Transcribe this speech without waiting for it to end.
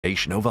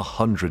over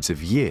hundreds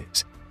of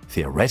years.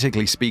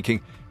 Theoretically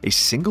speaking, a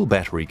single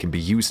battery can be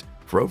used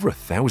for over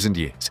 1,000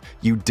 years.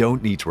 You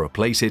don't need to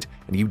replace it,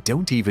 and you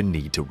don't even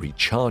need to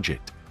recharge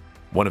it.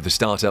 One of the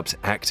startups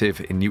active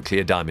in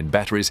nuclear diamond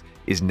batteries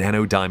is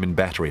Nano Diamond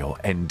Battery, or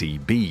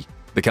NDB.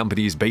 The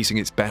company is basing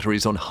its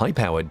batteries on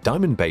high-powered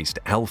diamond-based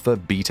alpha,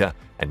 beta,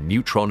 and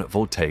neutron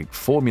voltaic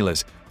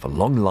formulas for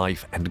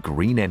long-life and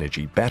green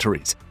energy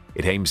batteries.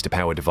 It aims to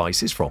power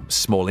devices from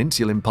small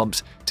insulin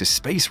pumps to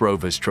space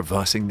rovers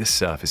traversing the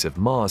surface of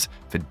Mars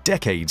for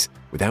decades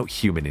without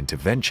human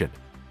intervention.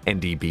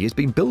 NDB has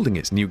been building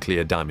its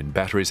nuclear diamond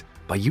batteries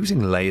by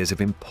using layers of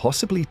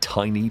impossibly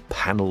tiny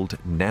paneled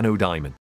nanodiamond.